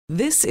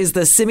This is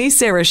the Simi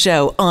Sara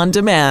Show on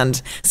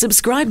demand.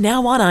 Subscribe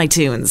now on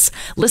iTunes.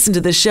 Listen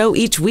to the show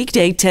each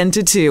weekday 10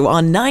 to 2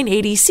 on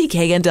 980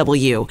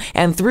 CKNW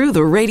and through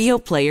the Radio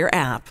Player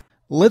app.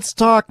 Let's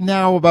talk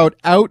now about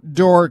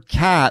outdoor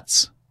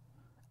cats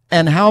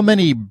and how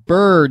many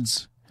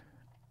birds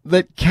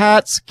that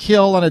cats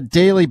kill on a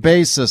daily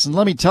basis. And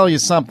let me tell you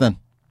something.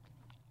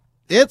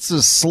 It's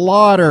a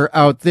slaughter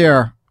out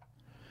there.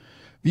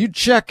 If you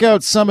check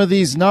out some of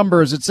these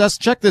numbers,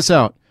 check this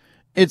out.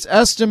 It's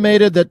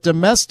estimated that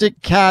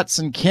domestic cats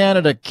in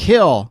Canada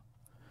kill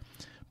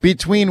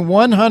between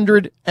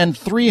 100 and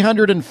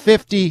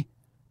 350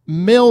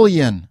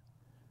 million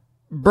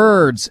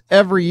birds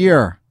every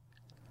year.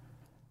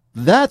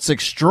 That's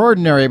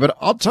extraordinary, but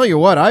I'll tell you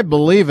what, I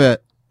believe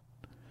it.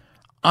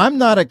 I'm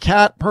not a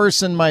cat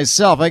person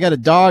myself. I got a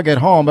dog at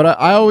home, but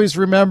I always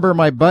remember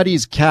my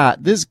buddy's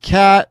cat. This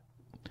cat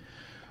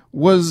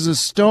was a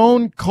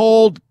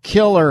stone-cold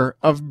killer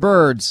of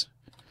birds.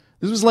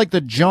 This was like the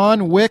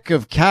John Wick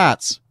of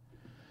cats.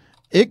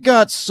 It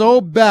got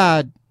so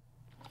bad,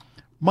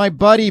 my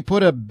buddy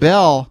put a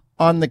bell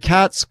on the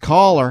cat's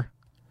collar.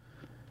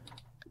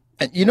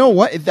 And you know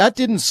what? That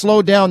didn't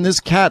slow down this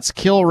cat's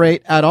kill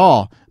rate at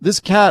all. This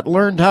cat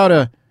learned how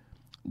to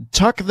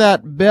tuck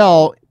that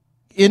bell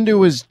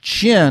into his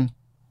chin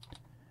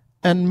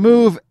and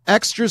move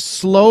extra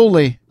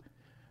slowly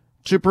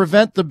to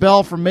prevent the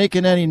bell from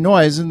making any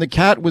noise. And the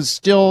cat was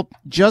still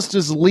just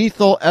as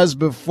lethal as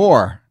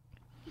before.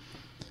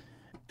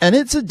 And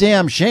it's a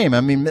damn shame.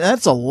 I mean,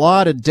 that's a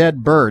lot of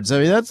dead birds. I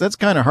mean, that's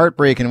kind of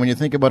heartbreaking when you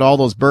think about all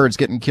those birds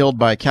getting killed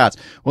by cats.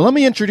 Well, let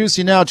me introduce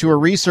you now to a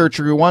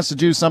researcher who wants to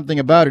do something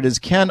about it. Is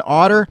Ken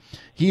Otter.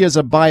 He is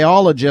a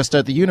biologist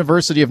at the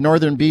University of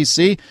Northern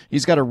BC.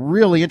 He's got a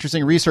really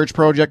interesting research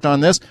project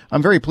on this.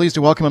 I'm very pleased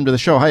to welcome him to the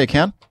show. Hiya,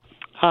 Ken.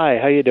 Hi,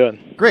 how you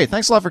doing? Great.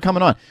 Thanks a lot for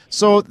coming on.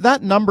 So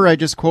that number I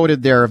just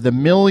quoted there of the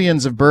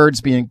millions of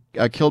birds being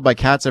killed by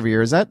cats every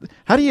year,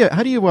 how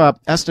do you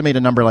estimate a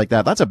number like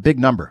that? That's a big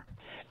number.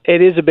 It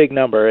is a big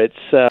number. It's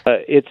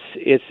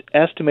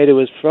estimated. It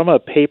was from a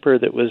paper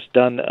that was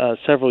done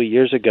several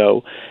years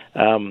ago,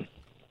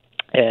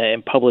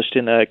 and published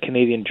in a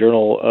Canadian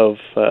Journal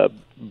of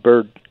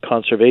Bird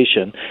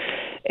Conservation,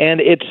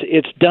 and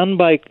it's done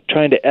by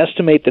trying to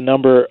estimate the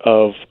number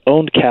of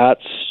owned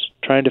cats,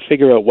 trying to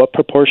figure out what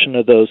proportion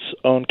of those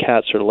owned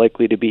cats are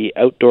likely to be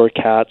outdoor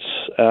cats,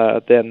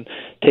 then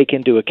take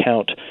into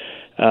account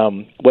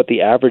what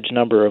the average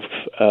number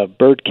of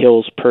bird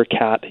kills per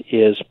cat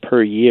is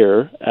per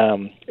year,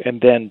 and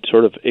then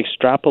sort of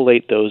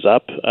extrapolate those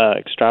up,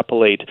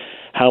 extrapolate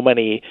how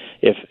many,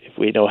 if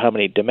we know how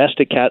many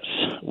domestic cats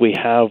we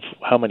have,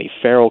 how many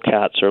feral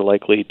cats are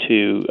likely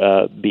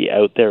to be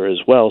out there as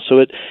well. So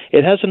it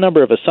has a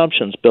number of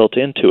assumptions built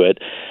into it,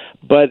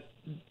 but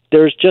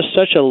there's just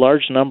such a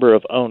large number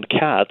of owned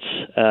cats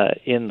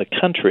in the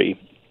country.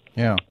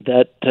 Yeah.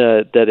 That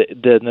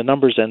the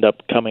numbers end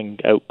up coming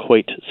out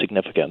quite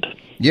significant.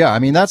 Yeah, I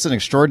mean that's an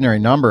extraordinary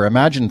number.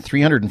 Imagine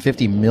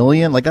 350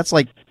 million. That's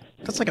like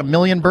a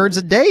million birds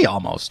a day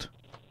almost.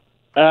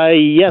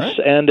 Yes, right?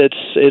 And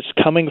it's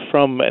coming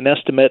from an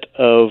estimate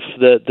of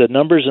the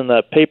numbers in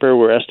the paper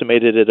were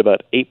estimated at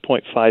about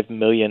 8.5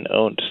 million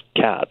owned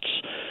cats.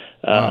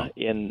 Wow.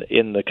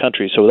 in the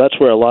country. So that's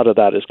where a lot of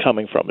that is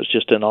coming from. It's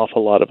just an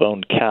awful lot of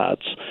owned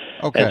cats.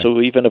 Okay. And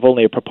so even if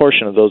only a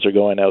proportion of those are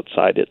going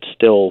outside, it's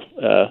still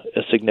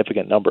a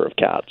significant number of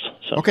cats.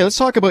 So. Okay, let's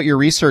talk about your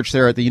research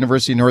there at the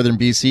University of Northern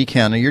BC,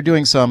 Ken. You're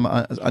doing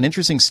an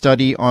interesting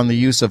study on the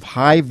use of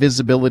high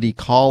visibility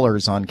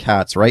collars on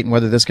cats, right? And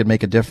whether this could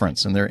make a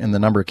difference in the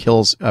number of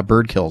kills,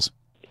 bird kills.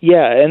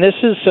 Yeah, and this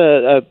is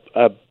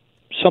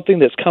something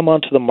that's come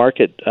onto the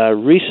market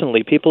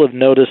recently. People have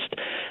noticed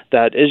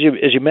that, as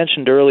you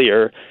mentioned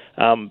earlier,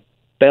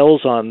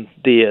 bells on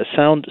the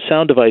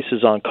sound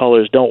devices on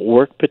collars don't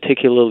work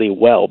particularly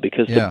well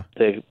because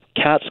the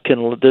cats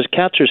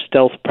are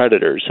stealth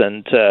predators,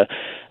 and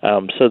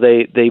so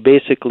they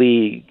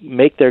basically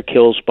make their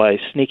kills by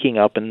sneaking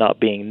up and not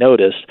being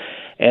noticed.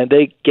 And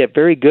they get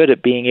very good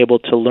at being able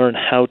to learn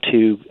how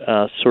to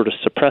sort of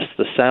suppress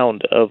the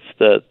sound of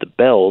the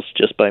bells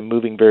just by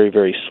moving very,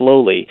 very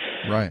slowly,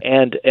 right?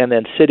 And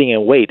then sitting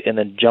in wait and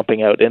then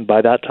jumping out. And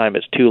by that time,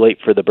 it's too late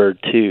for the bird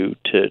to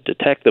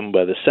detect them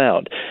by the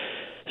sound.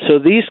 So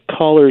these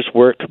collars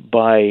work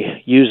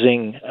by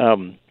using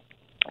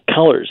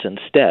colors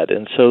instead,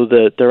 and so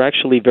they're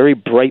actually very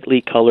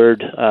brightly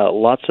colored,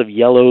 lots of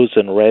yellows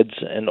and reds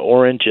and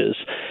oranges,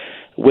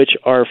 which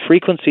are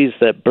frequencies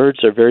that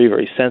birds are very,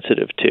 very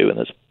sensitive to, and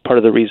that's part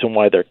of the reason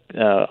why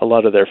a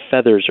lot of their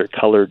feathers are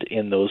colored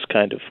in those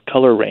kind of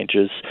color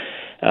ranges.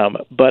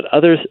 But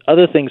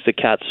other things that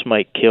cats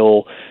might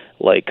kill,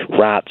 like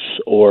rats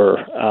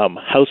or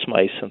house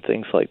mice and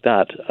things like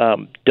that,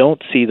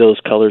 don't see those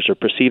colors or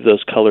perceive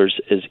those colors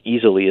as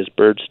easily as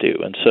birds do.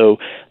 And so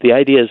the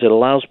idea is it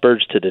allows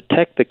birds to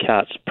detect the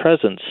cat's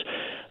presence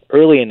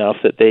early enough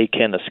that they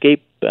can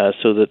escape,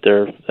 so that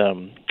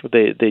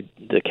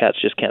the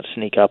cats just can't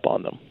sneak up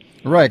on them.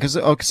 Right,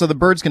 because so the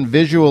birds can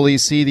visually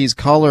see these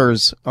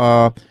colors,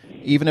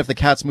 even if the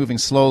cat's moving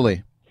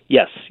slowly.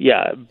 Yes,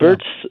 yeah.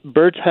 Birds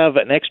have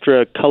an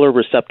extra color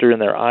receptor in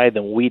their eye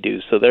than we do,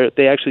 so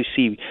they actually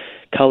see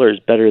colors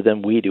better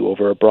than we do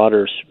over a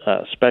broader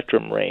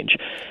spectrum range.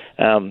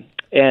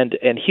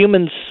 And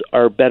humans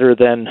are better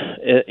than,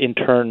 in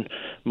turn,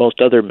 most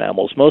other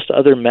mammals. Most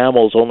other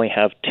mammals only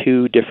have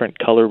 2 different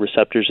color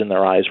receptors in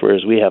their eyes,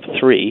 whereas we have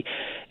 3.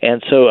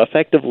 And so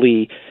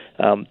effectively,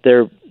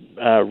 they're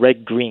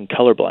red-green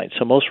colorblind.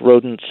 So most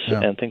rodents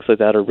and things like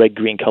that are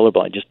red-green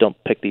colorblind, just don't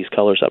pick these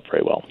colors up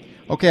very well.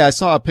 Okay, I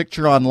saw a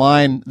picture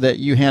online that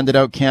you handed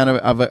out, Ken,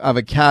 of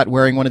a cat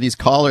wearing one of these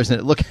collars, and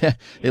it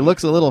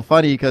looks a little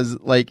funny because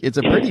it's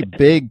a pretty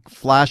big,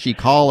 flashy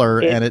collar,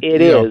 and it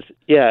is.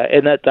 Yeah,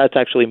 and that's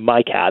actually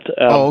my cat.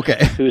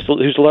 Okay.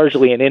 Who's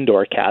largely an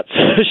indoor cat,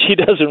 so she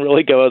doesn't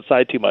really go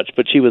outside too much,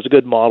 but she was a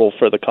good model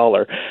for the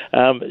collar.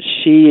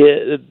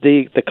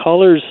 The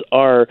collars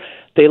are.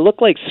 They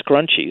look like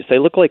scrunchies. They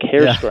look like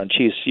hair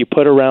scrunchies you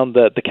put around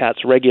the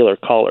cat's regular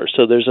collar.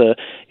 So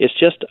it's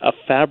just a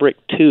fabric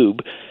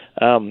tube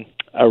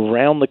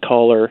around the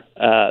collar,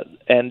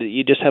 and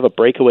you just have a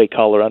breakaway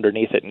collar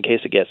underneath it in case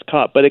it gets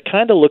caught. But it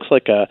kind of looks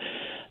like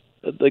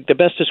the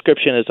best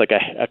description is like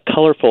a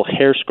colorful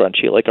hair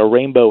scrunchie, like a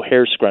rainbow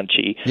hair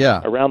scrunchie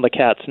around the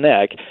cat's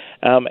neck.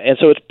 And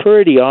so it's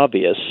pretty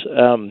obvious.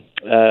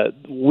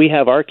 We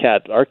have our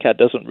cat. Our cat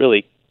doesn't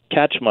really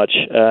catch much,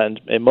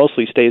 and it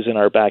mostly stays in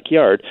our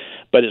backyard,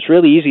 but it's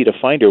really easy to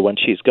find her when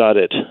she's got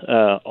it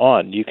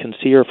on. You can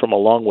see her from a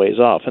long ways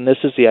off, and this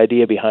is the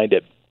idea behind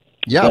it.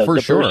 Yeah, for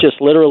the sure. Birds just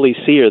literally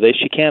see her.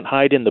 She can't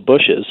hide in the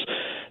bushes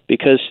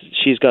because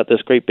she's got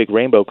this great big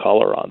rainbow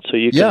collar on, so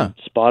you can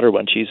spot her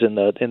when she's in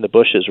the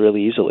bushes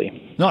really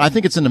easily. No, I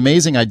think it's an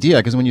amazing idea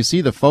because when you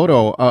see the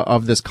photo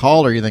of this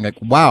collar, you think like,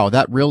 wow,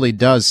 that really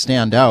does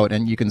stand out,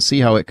 and you can see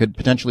how it could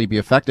potentially be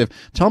effective.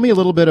 Tell me a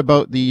little bit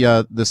about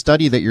the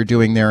study that you're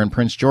doing there in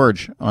Prince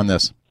George on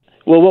this.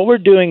 Well, what we're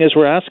doing is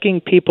we're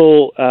asking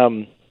people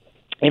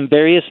in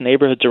various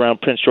neighborhoods around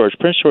Prince George.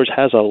 Prince George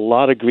has a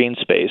lot of green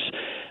space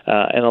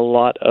and a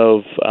lot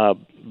of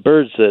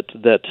birds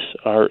that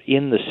are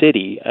in the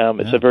city.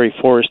 It's a very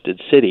forested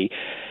city.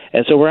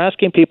 And so we're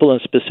asking people in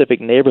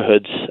specific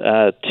neighborhoods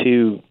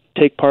to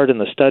take part in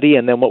the study,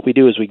 and then what we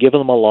do is we give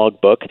them a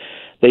logbook.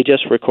 They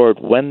just record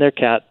when they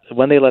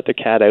let their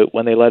cat out,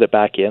 when they let it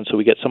back in, so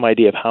we get some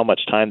idea of how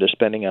much time they're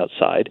spending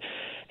outside.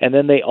 And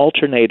then they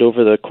alternate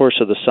over the course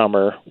of the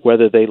summer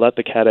whether they let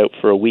the cat out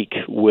for a week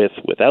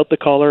without the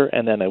collar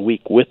and then a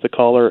week with the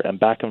collar and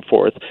back and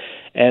forth.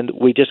 And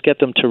we just get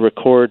them to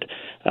record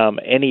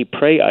any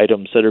prey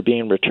items that are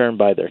being returned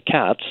by their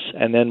cats,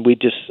 and then we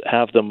just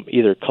have them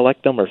either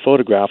collect them or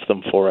photograph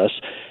them for us,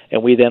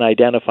 and we then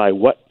identify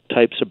what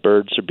types of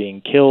birds are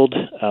being killed,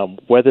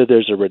 whether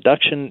there's a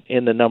reduction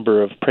in the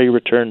number of prey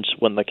returns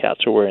when the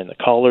cats are wearing the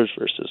collars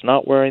versus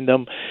not wearing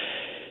them,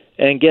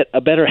 and get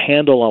a better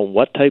handle on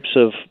what types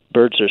of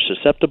birds are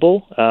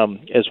susceptible,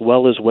 as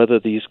well as whether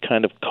these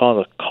kind of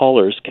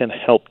collars can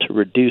help to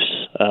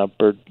reduce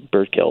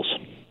bird kills.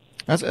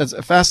 That's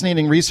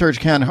fascinating research,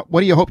 Ken.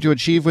 What do you hope to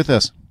achieve with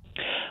this?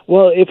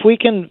 Well, if we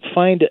can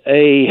find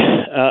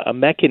a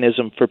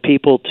mechanism for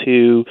people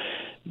to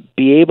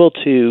be able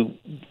to,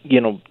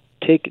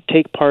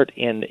 take part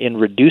in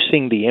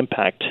reducing the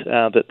impact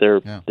that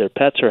their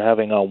pets are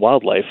having on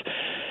wildlife,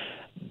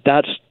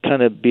 that's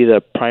kind of be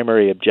the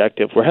primary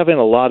objective. We're having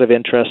a lot of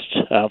interest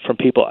from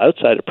people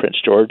outside of Prince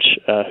George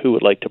who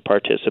would like to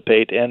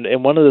participate.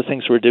 And one of the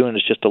things we're doing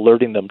is just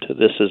alerting them to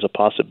this as a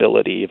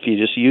possibility. If you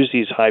just use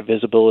these high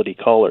visibility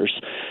collars,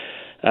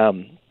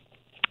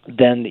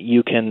 then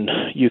you can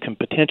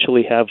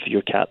potentially have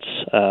your cats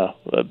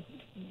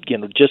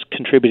just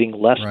contributing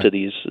less to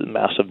these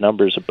massive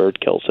numbers of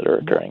bird kills that are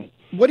occurring.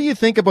 What do you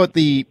think about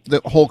the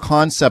whole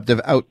concept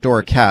of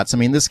outdoor cats? I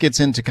mean, this gets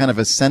into kind of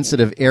a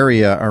sensitive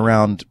area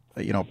around,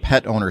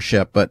 pet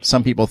ownership, but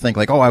some people think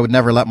like, I would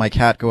never let my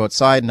cat go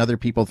outside, and other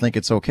people think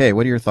it's okay.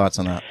 What are your thoughts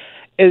on that?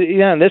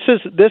 Yeah, and this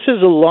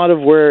is a lot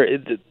of where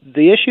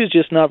the issue is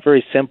just not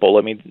very simple.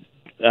 I mean,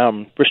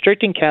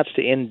 restricting cats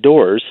to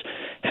indoors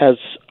has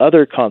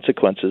other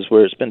consequences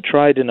where it's been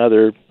tried in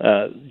other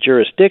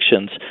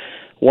jurisdictions.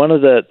 One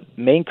of the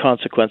main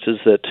consequences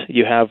that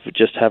you have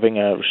just having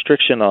a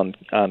restriction on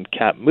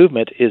cat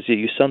movement is that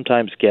you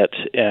sometimes get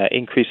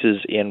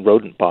increases in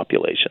rodent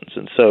populations,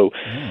 and so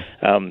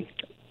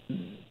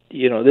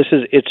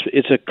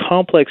it's a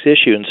complex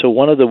issue. And so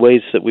one of the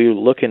ways that we were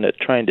looking at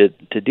trying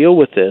to deal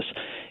with this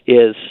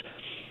is,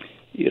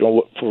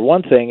 for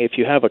one thing, if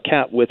you have a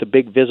cat with a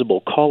big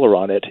visible collar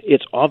on it,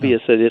 it's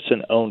obvious that it's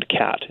an owned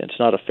cat. It's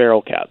not a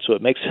feral cat. So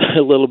it makes it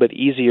a little bit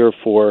easier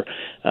for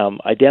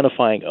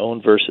identifying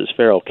owned versus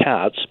feral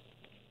cats.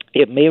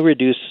 It may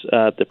reduce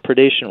the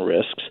predation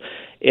risks.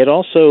 It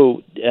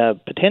also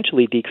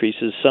potentially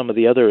decreases some of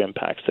the other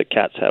impacts that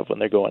cats have when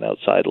they're going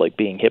outside, like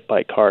being hit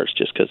by cars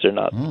just because they're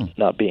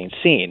not being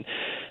seen,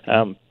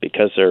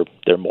 because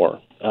they're more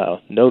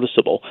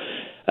noticeable.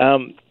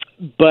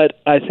 But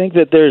I think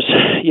that there's,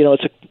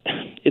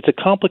 it's a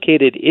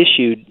complicated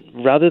issue.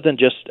 Rather than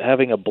just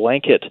having a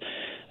blanket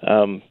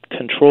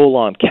control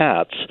on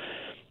cats,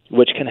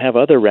 which can have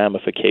other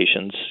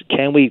ramifications.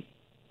 Can we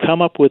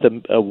come up with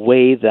a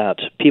way that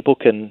people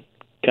can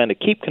kind of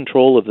keep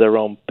control of their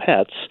own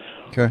pets,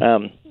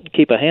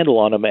 keep a handle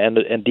on them,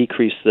 and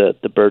decrease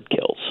the bird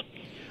kills?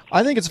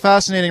 I think it's a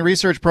fascinating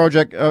research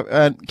project,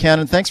 Ken,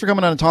 and thanks for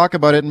coming on and talk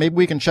about it. And maybe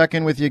we can check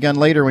in with you again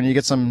later when you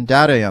get some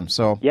data in.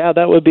 So yeah,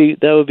 that would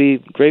be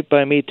great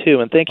by me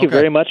too. And thank you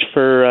very much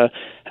for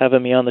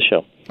having me on the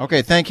show.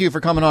 Okay, thank you for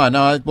coming on.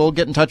 Now we'll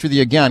get in touch with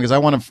you again because I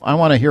want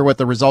to hear what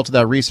the results of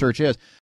that research is.